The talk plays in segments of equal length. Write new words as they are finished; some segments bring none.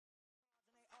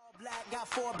Black got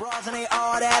 4 bras and they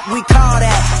all that. We call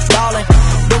that ballin'.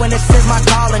 Doing this is my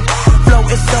calling. Flow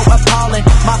is so appalling.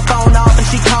 My phone off and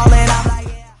she calling. I'm like,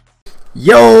 yeah.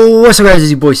 Yo, what's up guys, it's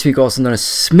your boy Smequle, also known as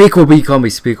Smequle, but you call me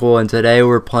Smequle, and today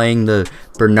we're playing the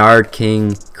Bernard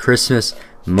King Christmas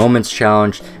Moments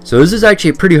Challenge. So this is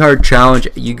actually a pretty hard challenge.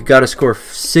 You gotta score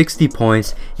 60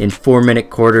 points in 4-minute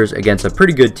quarters against a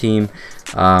pretty good team,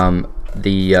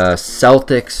 the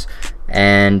Celtics,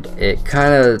 and it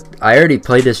kind of, I already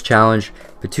played this challenge,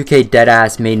 but 2K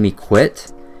deadass made me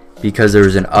quit because there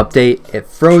was an update. It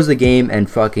froze the game and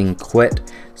fucking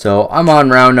quit. So I'm on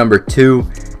round number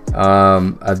 2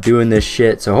 of doing this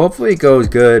shit, so hopefully it goes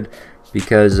good,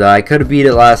 because I could have beat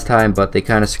it last time, but they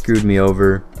kind of screwed me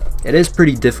over. It is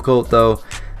pretty difficult though.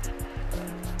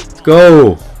 Let's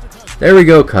go. There we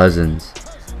go, cousins.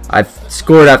 I've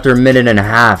scored after a minute and a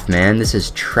half, man. This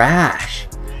is trash.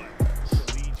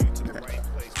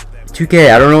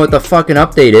 2K, I don't know what the fucking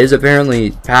update is.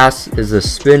 Apparently pass is a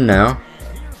spin now.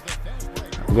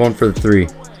 I'm going for the 3.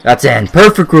 That's in.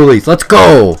 Perfect release. Let's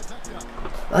go.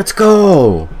 Let's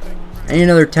go. I need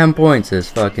another 10 points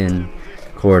this fucking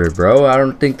quarter, bro. I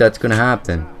don't think that's gonna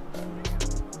happen.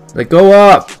 Like, go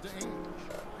up.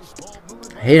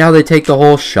 I hate how they take the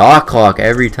whole shot clock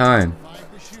every time.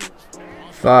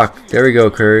 Fuck. There we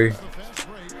go, Curry.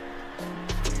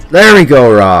 There we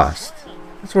go, Ross.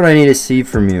 That's what I need to see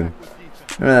from you.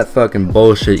 None of that fucking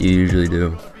bullshit you usually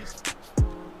do.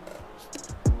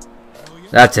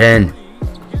 That's in.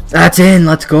 That's in.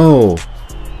 Let's go.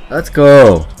 Let's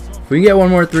go. If we can get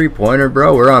one more 3-pointer,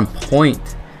 bro, we're on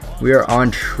point. We are on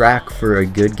track for a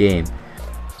good game.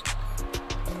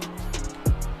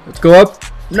 Let's go up.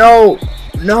 No.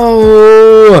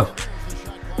 No.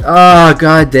 Ah,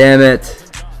 god damn it.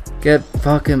 Get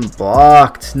fucking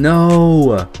blocked.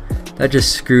 No. That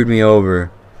just screwed me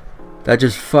over. That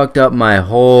just fucked up my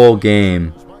whole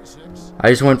game. I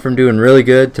just went from doing really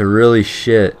good to really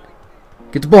shit.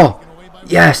 Get the ball.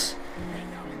 Yes.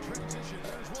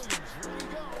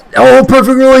 Oh,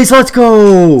 perfect release. Let's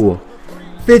go.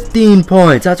 15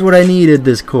 points. That's what I needed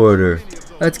this quarter.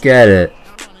 Let's get it.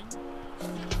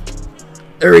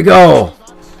 There we go.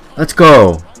 Let's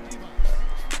go.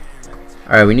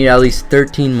 Alright, we need at least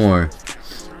 13 more.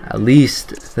 At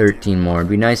least 13 more. It'd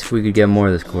be nice if we could get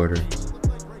more this quarter.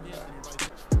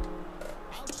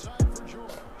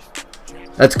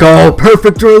 Let's go.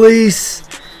 Perfect release.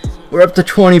 We're up to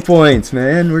 20 points,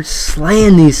 man. We're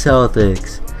slaying these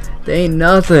Celtics. They ain't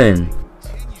nothing.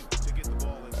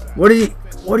 What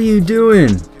are you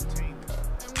doing?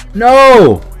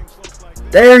 No.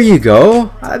 There you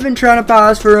go. I've been trying to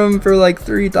pass for him for like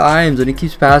 3 times and he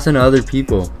keeps passing to other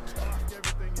people.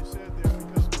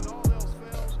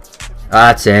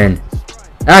 That's in.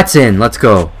 That's in. Let's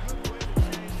go.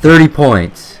 30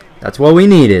 points. That's what we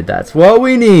needed. That's what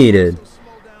we needed.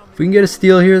 If we can get a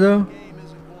steal here though.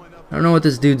 I don't know what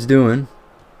this dude's doing.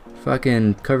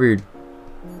 Fucking covered.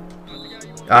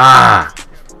 Ah!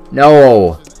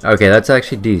 No! Okay, that's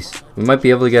actually decent. We might be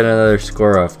able to get another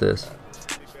score off this.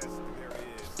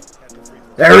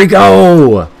 There we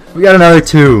go! We got another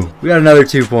 2. We got another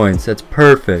 2 points. That's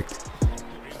perfect.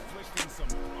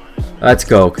 Let's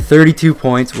go. 32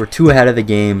 points. We're 2 ahead of the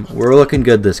game. We're looking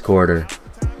good this quarter.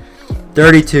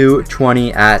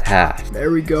 32-20 at half.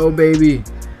 There we go, baby.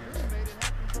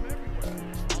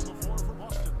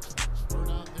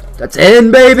 That's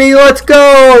in, baby. Let's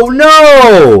go.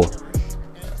 No.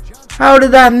 How did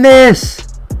that miss?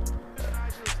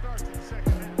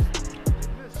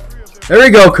 There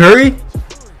we go, Curry.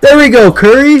 There we go,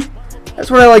 Curry. That's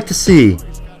what I like to see.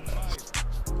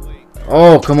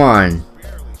 Oh, come on.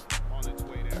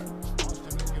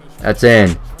 That's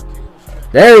in.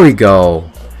 There we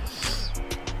go.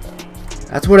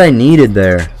 That's what I needed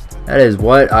there. That is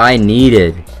what I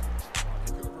needed.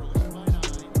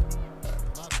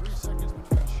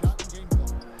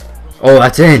 Oh,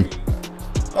 that's in.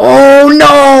 Oh,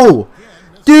 no!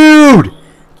 Dude!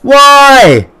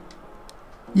 Why?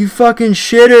 You fucking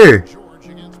shitter.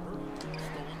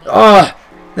 Oh,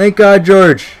 thank God,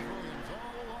 George.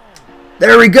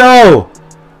 There we go.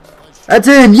 That's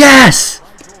in. Yes!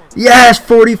 Yes,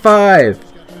 45.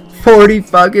 40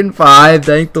 fucking 5.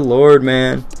 Thank the Lord,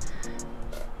 man.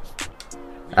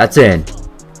 That's in.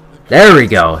 There we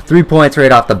go. 3 points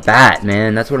right off the bat,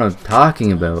 man. That's what I'm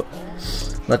talking about.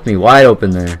 Left me wide open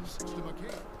there.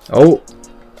 Oh.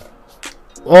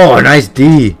 Oh, nice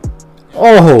D.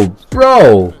 Oh,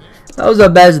 bro. That was the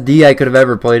best D I could have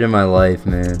ever played in my life,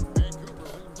 man.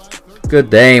 Good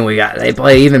thing they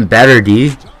play even better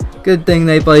D. Good thing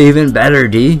they play even better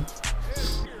D.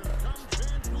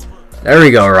 There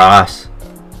we go, Ross.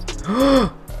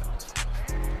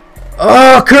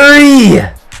 Oh, Curry!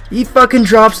 He fucking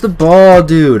drops the ball,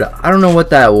 dude. I don't know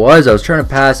what that was. I was trying to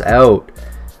pass out.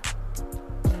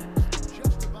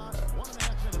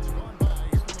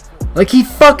 Like, he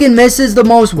fucking misses the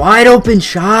most wide open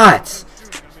shots.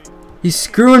 He's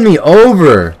screwing me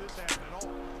over.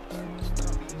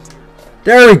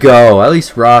 There we go. At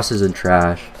least Ross isn't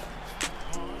trash.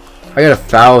 I got a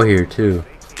foul here, too.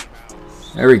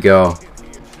 There we go.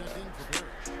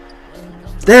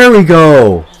 There we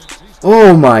go.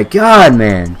 Oh my god,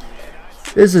 man.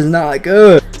 This is not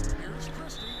good.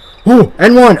 Oh,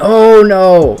 N1. Oh,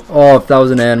 no. Oh, if that was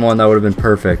an N1, that would have been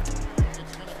perfect.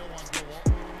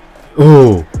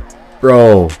 Oh,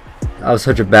 bro. That was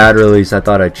such a bad release. I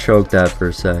thought I choked that for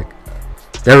a sec.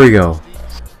 There we go.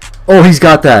 Oh, he's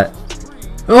got that.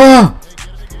 Oh.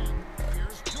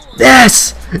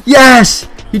 Yes. Yes.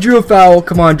 He drew a foul.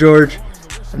 Come on, George.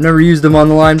 I've never used him on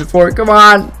the line before. Come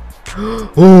on.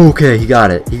 Okay, he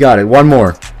got it. He got it. One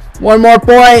more. One more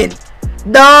point.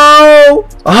 No.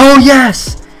 Oh,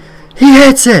 yes. He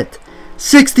hits it.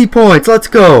 60 points. Let's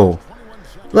go.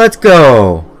 Let's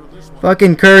go.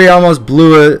 Fucking Curry almost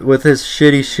blew it with his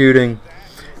shitty shooting.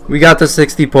 We got the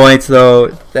 60 points, though.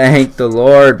 Thank the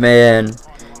Lord, man.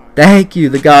 Thank you.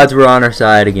 The gods were on our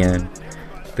side again.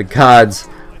 The gods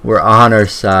were on our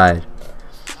side.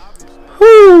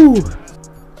 Whoo.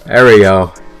 There we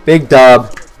go. Big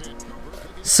dub.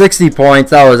 60 points.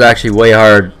 That was actually way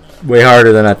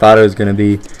harder than I thought it was going to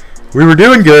be. We were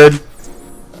doing good.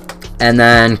 And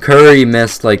then Curry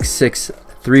missed like 6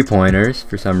 3-pointers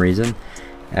for some reason.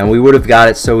 And we would have got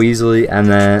it so easily. And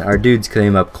then our dudes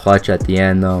came up clutch at the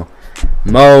end, though.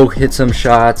 Mo hit some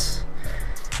shots.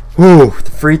 Whew,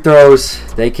 the free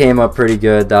throws, they came up pretty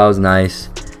good. That was nice.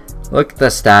 Look at the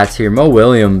stats here. Mo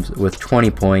Williams with 20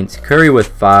 points. Curry with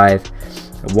 5.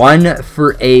 1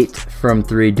 for 8 from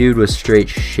 3. Dude was straight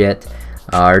shit.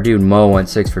 Our dude Mo went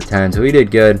 6 for 10, so he did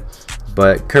good.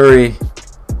 But Curry,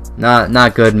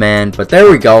 not good, man. But there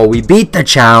we go. We beat the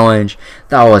challenge.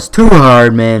 That was too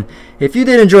hard, man. If you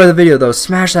did enjoy the video, though,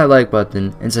 smash that like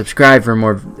button and subscribe for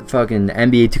more fucking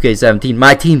NBA 2K17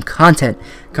 My Team content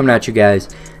coming at you guys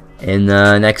in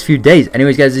the next few days.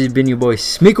 Anyways, guys, this has been your boy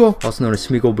Smequle, also known as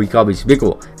Smequle, but you call me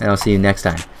Smequle, and I'll see you next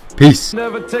time. Peace.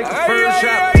 Never take the first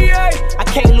shot. I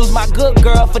can't lose my good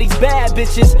girl for these bad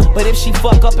bitches, but if she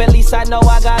fuck up, at least I know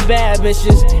I got bad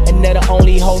bitches, and that'll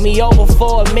only hold me over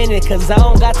for a minute, cause I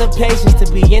don't got the patience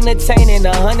to be entertaining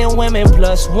 100 women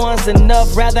plus one's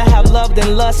enough. Rather have love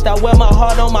than lust. I wear my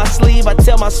heart on my sleeve. I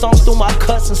tell my songs through my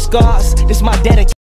cuts and scars. This my dedication.